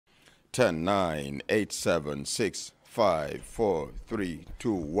10, 9, 8, 7, 6, 5, 4, 3,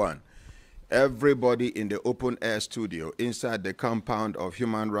 2, 1. Everybody in the open air studio inside the compound of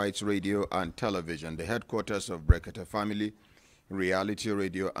Human Rights Radio and Television, the headquarters of Brekete Family Reality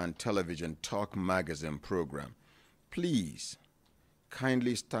Radio and Television Talk Magazine program. Please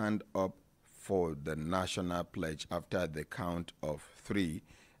kindly stand up for the national pledge after the count of 3,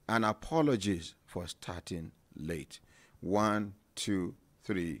 and apologies for starting late. 1, 2,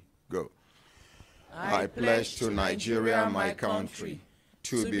 3, go. I pledge to Nigeria, my country,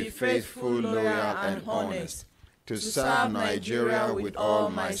 to be faithful, loyal, and honest, to serve Nigeria with all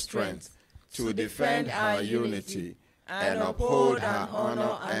my strength, to defend our unity, and uphold her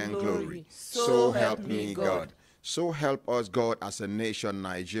honor and glory. So help me God. So help us God as a nation,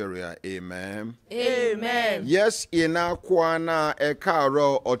 Nigeria. Amen. Amen. Yes, ina kwana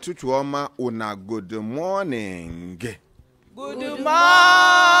ekaro otutuoma una good morning. Good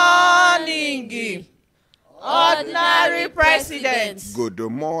morning, Ordinary President. Good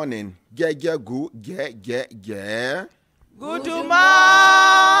morning. Good morning,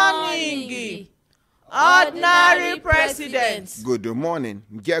 Ordinary President. Good morning.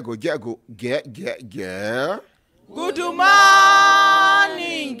 Good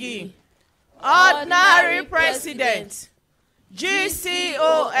morning, Ordinary President.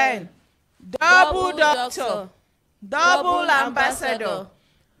 GCON, Double Doctor, Double Ambassador,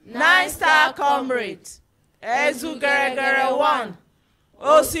 9-star Comrade, Ezu Geregere 1,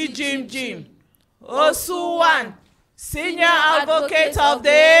 Osi Jim Jim, Osu 1, Senior Advocate of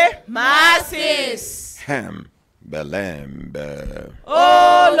the Masses. Ham Belembe.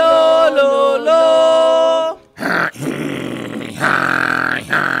 Oh, lo, lo, lo. Ham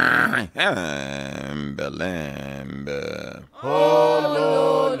Belembe. Oh,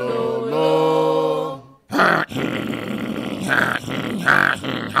 lo, lo, lo.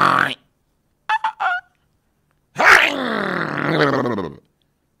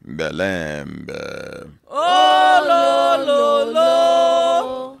 Belembe. Oh, lo, lo,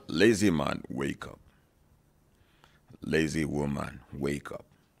 lo. Lazy man, wake up. Lazy woman, wake up.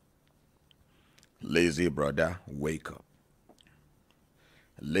 Lazy brother, wake up.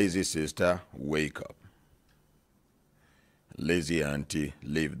 Lazy sister, wake up. Lazy auntie,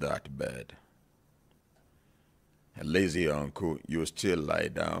 leave that bed. Lazy uncle, you still lie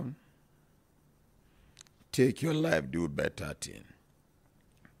down. Take your life, do better thing.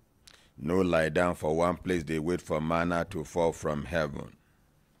 No lie down for one place, they wait for manna to fall from heaven.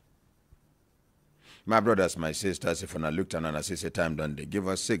 My brothers, my sisters, if I looked and I see time done, they give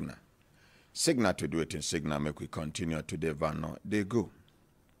us signal. Signal to do it in signal, make we continue to the van. They go.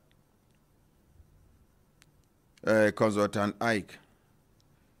 Consultant Ike.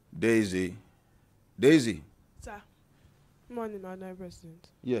 Daisy. Daisy. Sir. Good morning, Madam President.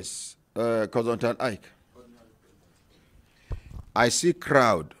 Yes. Consultant Ike. I see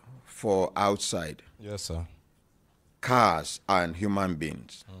crowd for outside. Yes, sir. Cars and human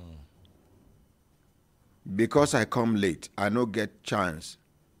beings. Because I come late, I no get chance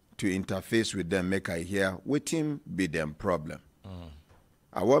to interface with them, make I hear wetin be them problem.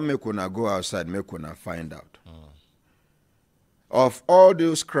 I want make una go outside, make una find out. Of all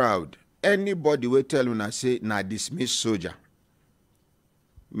those crowd, anybody will tell una say na dismiss soldier,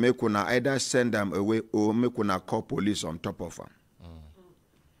 make una either send them away or make una call police on top of them.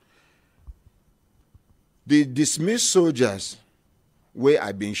 The dismissed soldiers, where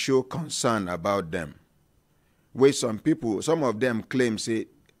I been show concern about them, where some people, some of them claim say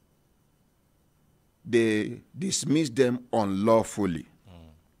they dismiss them unlawfully.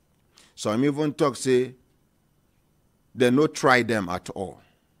 Some even talk say they no try them at all.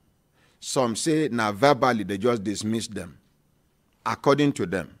 Some say now verbally they just dismiss them, according to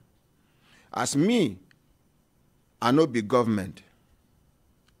them. As me, I no be government.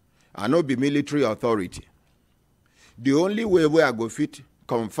 I no be military authority. The only way where I go fit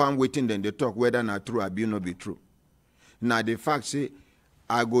confirm waiting then they talk whether not true or be no be true. Now the fact say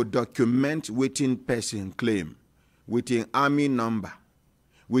I go document waiting person claim within army number,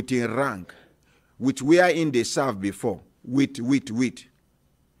 within rank, which we are in they serve before, with.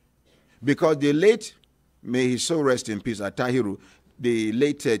 Because the late, may his soul rest in peace, Attahiru, the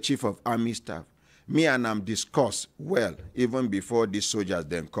late chief of army staff, me and him discuss well even before these soldiers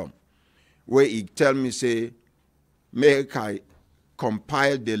then come. Where he tell me say, make I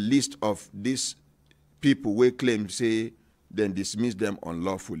compile the list of these people who claim say then dismiss them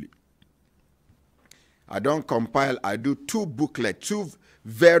unlawfully. I don't compile, I do 2 booklets, 2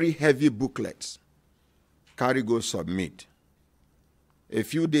 very heavy booklets. Carry go submit. A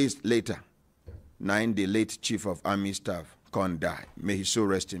few days later, 9, the late chief of army staff can't die. May his soul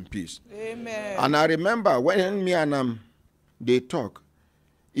rest in peace. Amen. And I remember when me and they talk,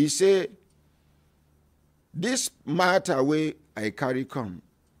 he say, this matter where I carry come,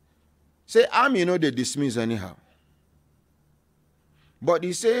 say, army, they dismiss anyhow. But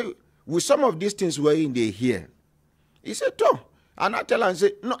he say, with some of these things where they hear, he said, and I tell him,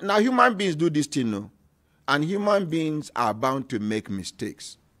 say, no, now human beings do this thing, no. And human beings are bound to make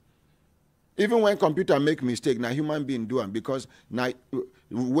mistakes. Even when computer make mistake, now human being do them, because now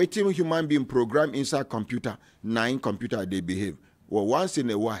waiting human being program inside computer, now in computer they behave. Well, once in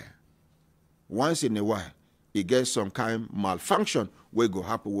a while, it gets some kind of malfunction where go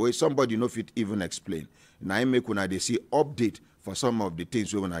happen, where somebody no fit even explain. Now I make when they see update for some of the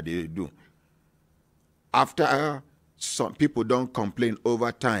things when they do. After some people don't complain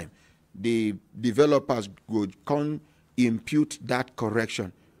over time, the developers would come impute that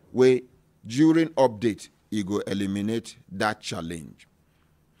correction where during update, he go eliminate that challenge.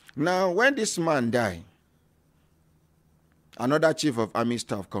 Now, when this man died, another chief of army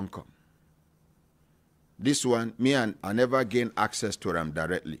staff come. This one, I never gain access to him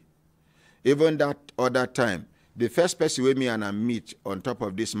directly. Even that other time, the first person with me and I meet on top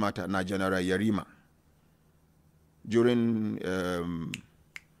of this matter, na General Yerima. During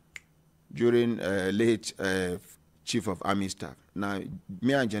late chief of army staff. Now,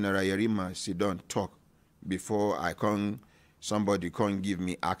 me and General Yerima sit down talk before somebody can give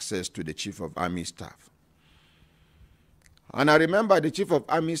me access to the chief of army staff. And I remember the chief of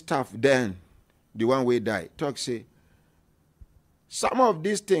army staff then, the one who died, talk say, some of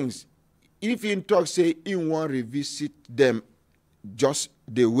these things, if in talk say, in one revisit them just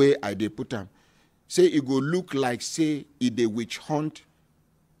the way I they put them, say it go look like, say, it they witch hunt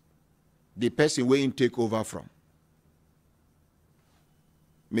the person where in take over from.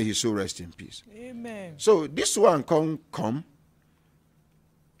 May his soul rest in peace. Amen. So this one come.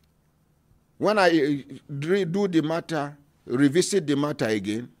 When I do the matter, revisit the matter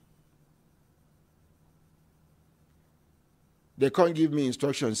again, they can't give me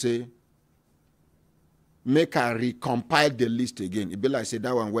instructions, say, make I recompile the list again. It be like, say,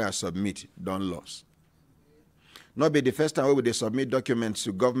 that one where I submit, don't lose. Not be the first time where they submit documents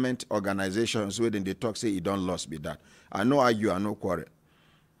to government organizations where they talk, say, it don't lose, be that. I know argue, I know quarrel.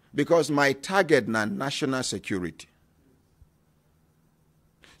 Because my target na national security.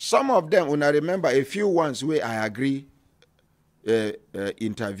 Some of them, when I remember a few ones where I agree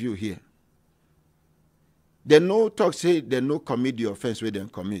interview here, they no talk, say they no commit the offense where they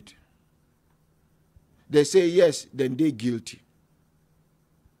commit. They say yes, then they guilty.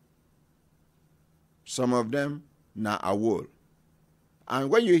 Some of them na awol. And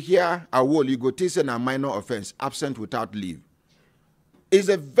when you hear awol, you go take a minor offense, absent without leave. It's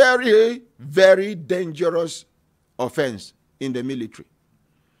a very, very dangerous offense in the military.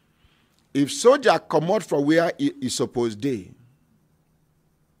 If soldier come out from where he is supposed to,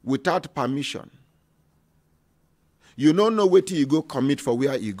 without permission, you don't know where you go commit for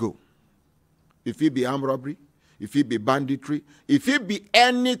where you go. If it be armed robbery, if it be banditry, if it be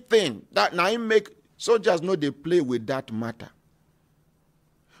anything, that now make soldiers know they play with that matter.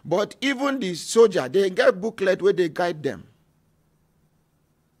 But even the soldier, they get booklet where they guide them.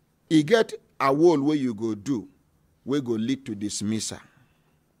 You get a wall where you go do, where go lead to dismissal.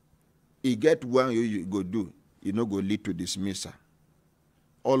 You get one you go do, you know go lead to dismissal.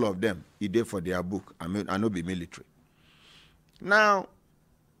 All of them, you did for their book. I know be military. Now,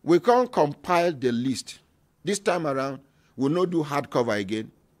 we can't compile the list. This time around, we'll not do hardcover again.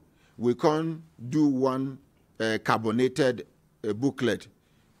 We can't do one carbonated booklet.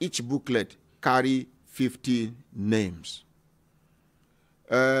 Each booklet carry 50 names.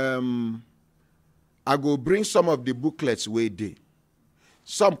 I go bring some of the booklets where they.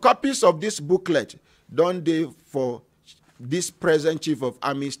 Some copies of this booklet don't they for this present chief of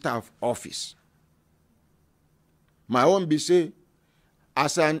army staff office. My own be say,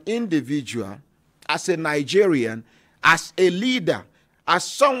 as an individual, as a Nigerian, as a leader, as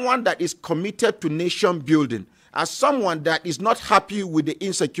someone that is committed to nation building, as someone that is not happy with the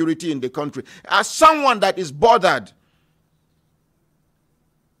insecurity in the country, as someone that is bothered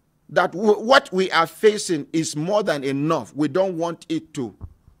that what we are facing is more than enough. We don't want it to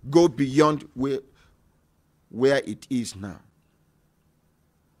go beyond where it is now.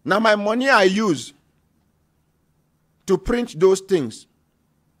 Now my money I use to print those things.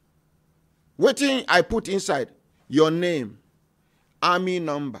 Waiting I put inside your name, army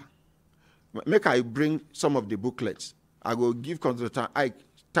number. Make I bring some of the booklets. I go give consultant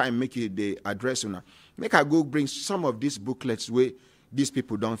time make it the address now. Make I go bring some of these booklets where these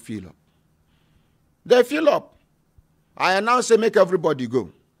people don't fill up. They fill up. I announce say make everybody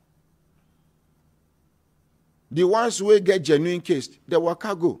go. The ones who get genuine case, they work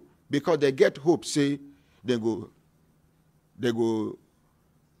go because they get hope, say they go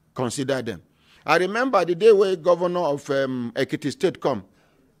consider them. I remember the day where governor of Ekiti State come,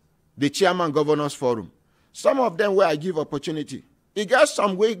 the chairman governors forum. Some of them where I give opportunity. He got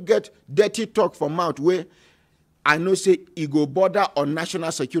some way get dirty talk from mouth where I know say he go border on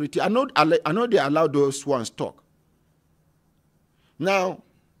national security. I know they allow those ones talk. Now,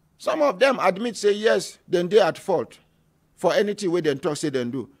 some of them admit say yes, then they at fault for anything where they talk say they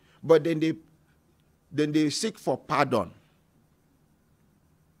do. But then they seek for pardon.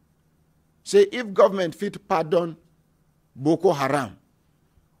 Say if government fit pardon Boko Haram,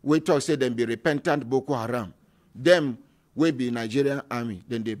 we talk say them be repentant Boko Haram. Them will be Nigerian Army,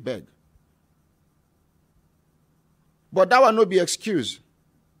 then they beg. But that will not be excuse.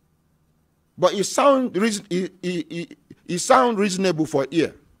 But it sound reasonable for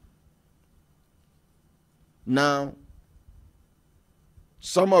ear. Now,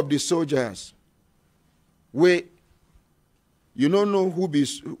 some of the soldiers, you don't know who be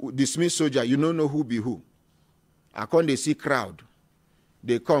dismissed soldier, you don't know who be who. I come, they see crowd.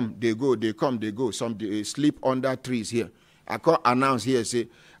 They come, they go, they come, they go. Some they sleep under trees here. I can't announce here, say,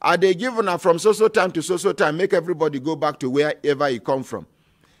 are they given her from so time to so time, make everybody go back to wherever he come from.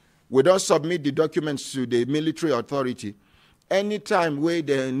 We don't submit the documents to the military authority. Anytime where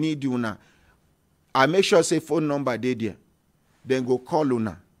they need you now, I make sure say phone number they there. Then go call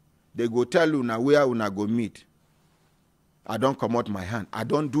una. They go tell una where una go meet. I don't come out my hand. I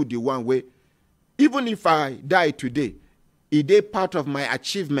don't do the one way. Even if I die today, it is part of my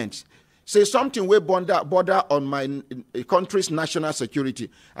achievements. Say something where border on my country's national security,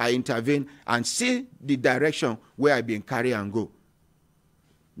 I intervene and see the direction where I been carry and go.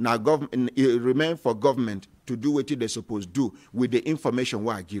 Now it remains for government to do what they're supposed to do with the information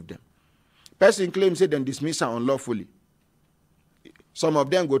what I give them. Person claims say then dismiss her unlawfully. Some of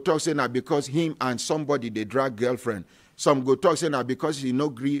them go talk say now because him and somebody they drag girlfriend. Some go talk say now because he no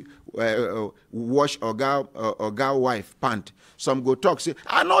agree wash or girl wife pant. Some go talk say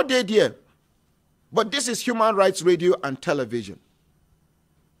I know they there. But this is human rights radio and television.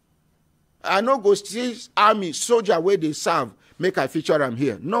 I know go see army soldier where they serve make I feature them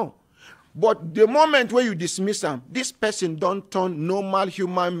here. No. But the moment where you dismiss them, this person don't turn normal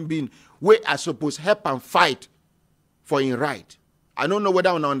human being where I suppose help and fight for in right. I don't know whether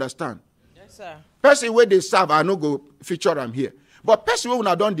I understand. Yes, sir. Person where they serve, I no go feature them here. But person where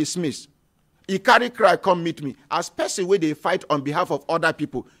I don't dismiss, he carry cry come meet me. As person where they fight on behalf of other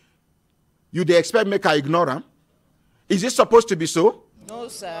people, you they expect make I ignore them? Is it supposed to be so? No,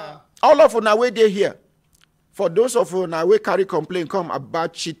 sir. All of una where they here. For those of una where carry complaint come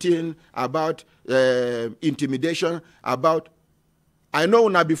about cheating, about intimidation, about I know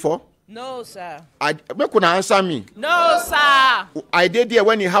una before. No, sir. Make una answer me. No, sir. I did there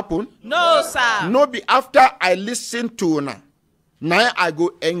when it happened. No, sir. No be after I listen to una. Now I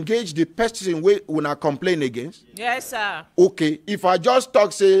go engage the person where una complain against. Yes, sir. Okay, if I just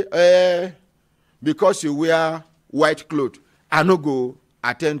talk say because you wear white clothes, I no go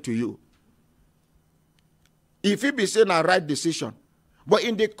attend to you. If it be saying a right decision, but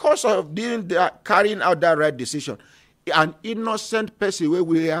in the course of carrying out that right decision, an innocent person where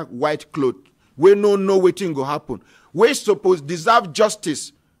wear white clothes, we no know wetin go happen. We suppose deserve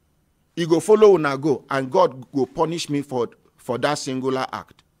justice. He go follow una go, and God go punish me for that singular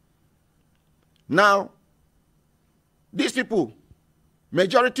act. Now, these people,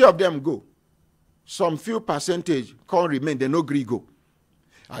 majority of them go. Some few percentage can't remain, they no agree go.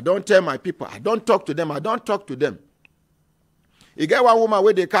 I don't tell my people, I don't talk to them, I don't talk to them. You get one woman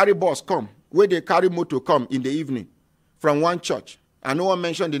where they carry bus come, where they carry motor come in the evening from one church. And no one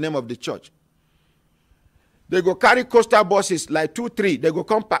mentioned the name of the church. They go carry coastal buses like 2, 3. They go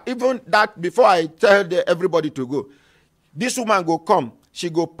come, even that before I tell everybody to go. This woman go come, she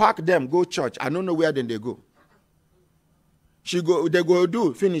go park them, go church. I don't know where then they go. They go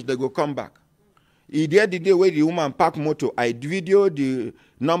do, finish, they go come back. The day where the woman park motor, I video the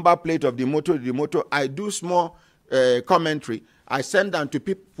number plate of the motor, I do small commentary. I send them to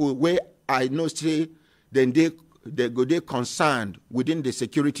people where I know say then they concerned within the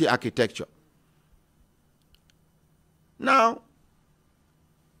security architecture. Now,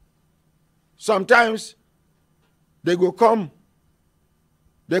 sometimes they come,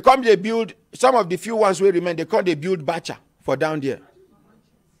 they build, some of the few ones who remain, they build bacha for down there.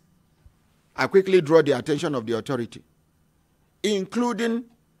 I quickly draw the attention of the authority, including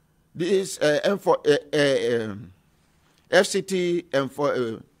this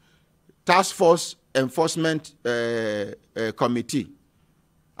FCT task force enforcement committee.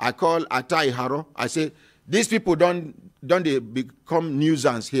 I call Attahiru. I say, these people don't they become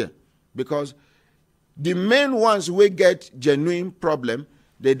nuisance here? Because the main ones we get genuine problem,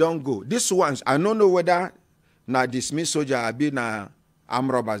 they don't go. These ones, I don't know whether na dismiss soldier or be na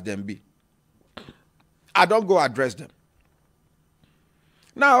armed robbers them be. I don't go address them.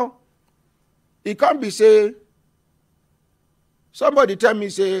 Now, it can't be say, somebody tell me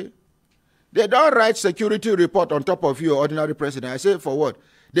say, they don't write security report on top of you, ordinary president. I say, for what?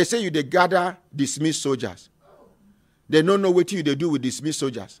 They say they gather dismissed soldiers. They don't know what they do with dismissed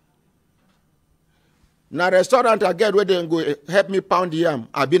soldiers. Now, restaurant I get where they go help me pound yam,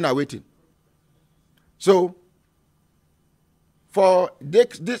 I've been waiting. So, for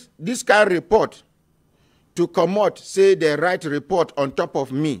this kind of report to come out, say they write report on top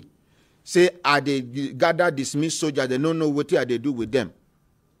of me, say they gather dismissed soldiers, they don't know what they do with them.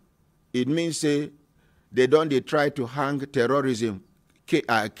 It means say they try to hang terrorism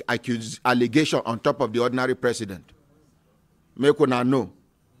allegation on top of the ordinary president. Make una know.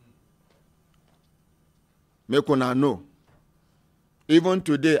 Make una know. Even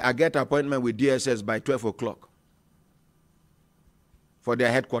today, I get appointment with DSS by 12 o'clock for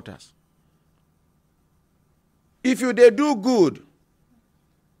their headquarters. If they do good,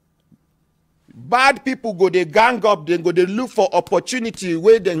 bad people go, they gang up, they go, they look for opportunity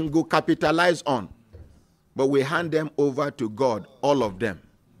where they can go capitalize on. But we hand them over to God, all of them.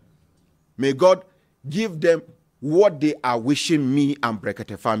 May God give them what they are wishing me and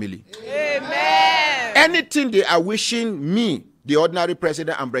Brekete family. Amen. Anything they are wishing me, the ordinary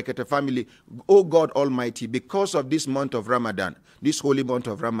president and Brekete family, oh God Almighty, because of this month of Ramadan, this holy month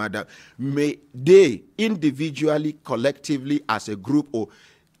of Ramadan, may they individually, collectively, as a group or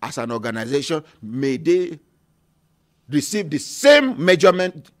as an organization, may they receive the same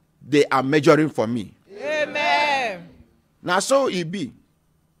measurement they are measuring for me. Amen. Now so it be.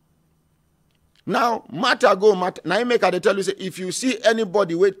 Now, matter go, matter. Now I make I tell you, say, if you see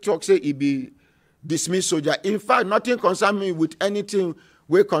anybody where talk say it be dismissed soldier, in fact, nothing concern me with anything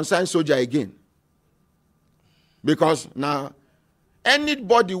where concern soldier again. Because now,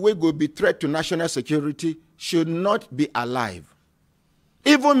 anybody where go be threat to national security should not be alive.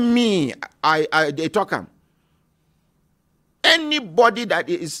 Even me, they talk am. Anybody that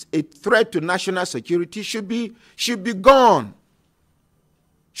is a threat to national security should be gone.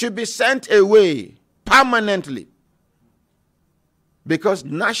 Should be sent away permanently. Because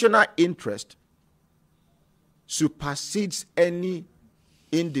national interest supersedes any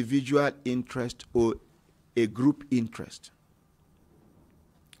individual interest or a group interest.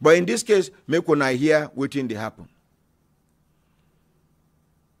 But in this case, make una hear wetin dey happen.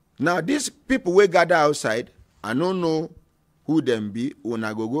 Now, these people we gather outside, I don't know who them be,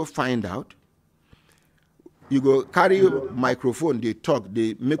 una go find out. You go carry microphone, they talk,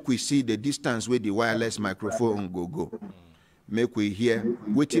 they make we see the distance where the wireless microphone go. Make we hear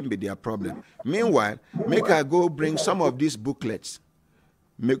wetin be their problem. Meanwhile, make I go bring some of these booklets.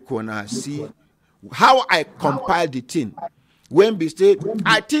 Make una see how I compile the thing. When be say,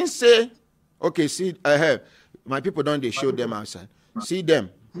 I think say, okay, see, my people don't they show them outside. See them.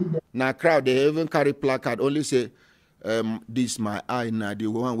 Now crowd, they even carry placard, only say, this my eye now, the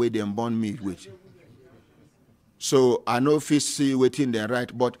one where they born me with. So I know if you see waiting then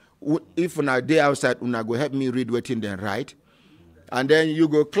right, but if una day outside, una go help me read waiting then right. And then you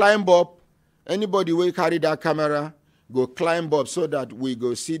go climb up. Anybody will carry that camera, go climb up so that we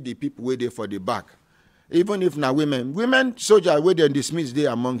go see the people waiting for the back. Even if now women soldiers where they dismiss they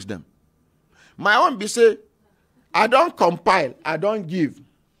amongst them. My own be say, I don't compile, I don't give.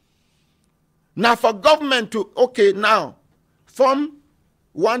 Now for government to, okay, now, form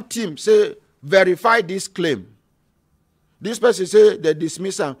one team, say, verify this claim. This person say they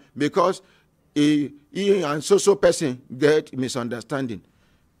dismiss him because he and so person get misunderstanding.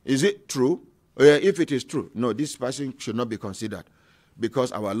 Is it true? If it is true, no, this person should not be considered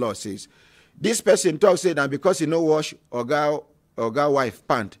because our law says. This person talk say that because he no wash oga wife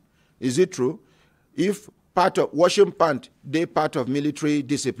pant. Is it true? If part of washing pant, they part of military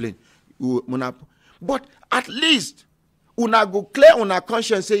discipline. But at least una go clear una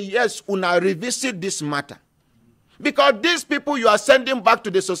conscience, say yes, una revisit this matter. Because these people you are sending back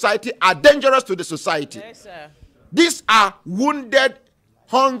to the society are dangerous to the society. Yes, sir. These are wounded,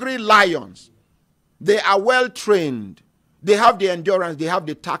 hungry lions. They are well trained. They have the endurance, they have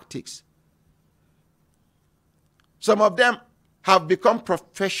the tactics. Some of them have become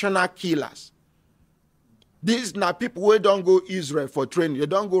professional killers. These are people who don't go Israel for training. They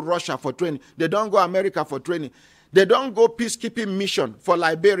don't go Russia for training. They don't go America for training. They don't go peacekeeping mission for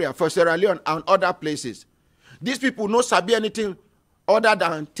Liberia, for Sierra Leone, and other places. These people no sabi anything other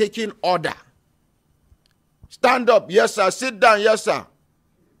than taking order. Stand up, yes sir. Sit down, yes sir.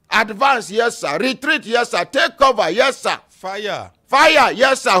 Advance, yes sir. Retreat, yes sir. Take cover, yes sir. Fire. Fire,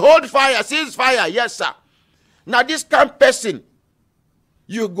 yes sir. Hold fire, cease fire, yes sir. Now this kind of person,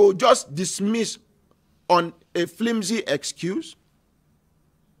 you go just dismiss on a flimsy excuse.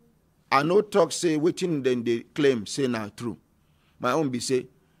 I no talk say waiting then they claim say now true. My own be say,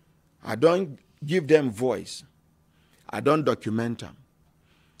 I don't give them voice. I don't document them.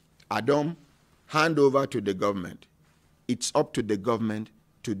 I don't hand over to the government. It's up to the government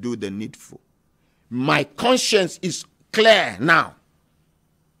to do the needful. My conscience is clear now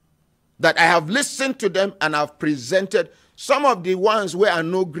that I have listened to them and I've presented some of the ones where I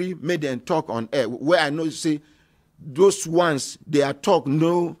no agree, made them talk on air, where I know say those ones, they are talk,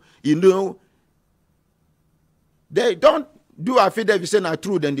 no, you know, they don't do affidavit say not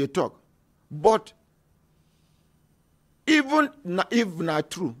true, then they talk. But even if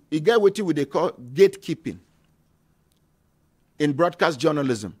not true, you get what they call gatekeeping in broadcast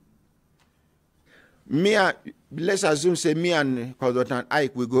journalism. Let's assume say me and Consultant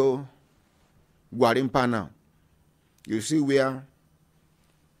Ike we go Guarimpa now. You see where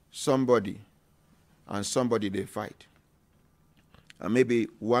somebody and somebody they fight. And maybe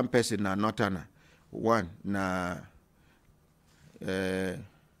one person na Northerner, one na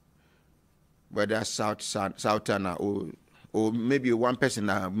whether Southerner or maybe one person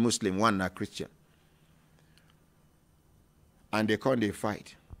na Muslim, one na Christian. And they come they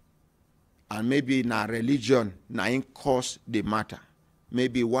fight. And maybe na religion na in cause the matter.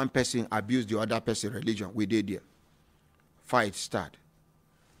 Maybe one person abuse the other person religion. We did there. Fight start.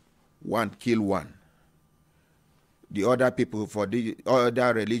 One kill one. The other people for the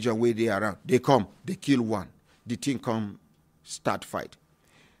other religion where they around, they come, they kill one. The thing come, start fight.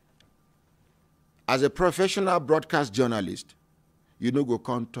 As a professional broadcast journalist, you know go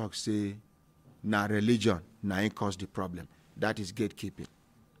come talk say, na religion, na in cause the problem. That is gatekeeping.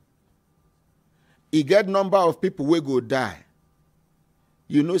 You get number of people will go die.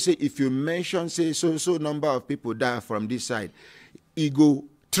 You know, say if you mention say so number of people die from this side, it go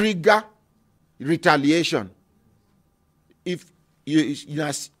trigger retaliation. If you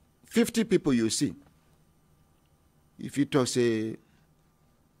have 50 people you see, if you talk say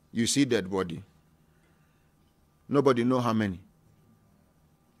you see dead body, nobody know how many.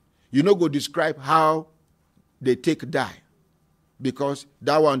 You know go describe how they take die, because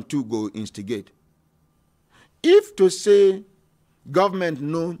that one too go instigate. If to say government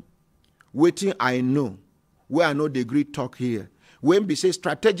know waiting I know, where I know the great talk here, when we say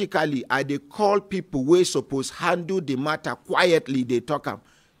strategically, I they call people where suppose handle the matter quietly, they talk up,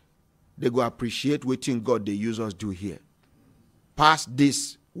 they go appreciate waiting God they use us do here. Past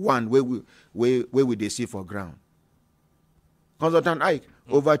this one where we they see for ground. Consultant Ike,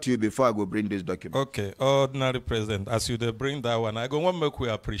 over to you before I go bring this document. Okay, ordinary president, as you they bring that one, I go want make we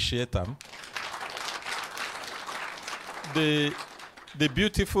appreciate them. The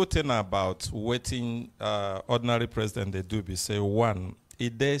beautiful thing about waiting ordinary president they do be say one,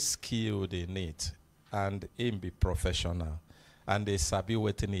 it they skill they need and him be professional and they sabi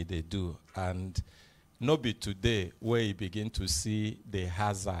waiting it they do and no be today where you begin to see the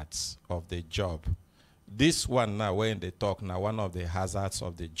hazards of the job. This one now when they talk now one of the hazards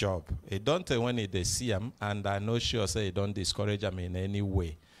of the job. It don't tell when they see them and I know sure say it don't discourage them in any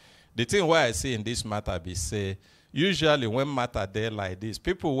way. The thing why I see in this matter be say usually when matter there like this,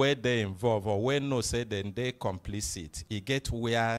 people where they involve or when no say then they complicit, it get where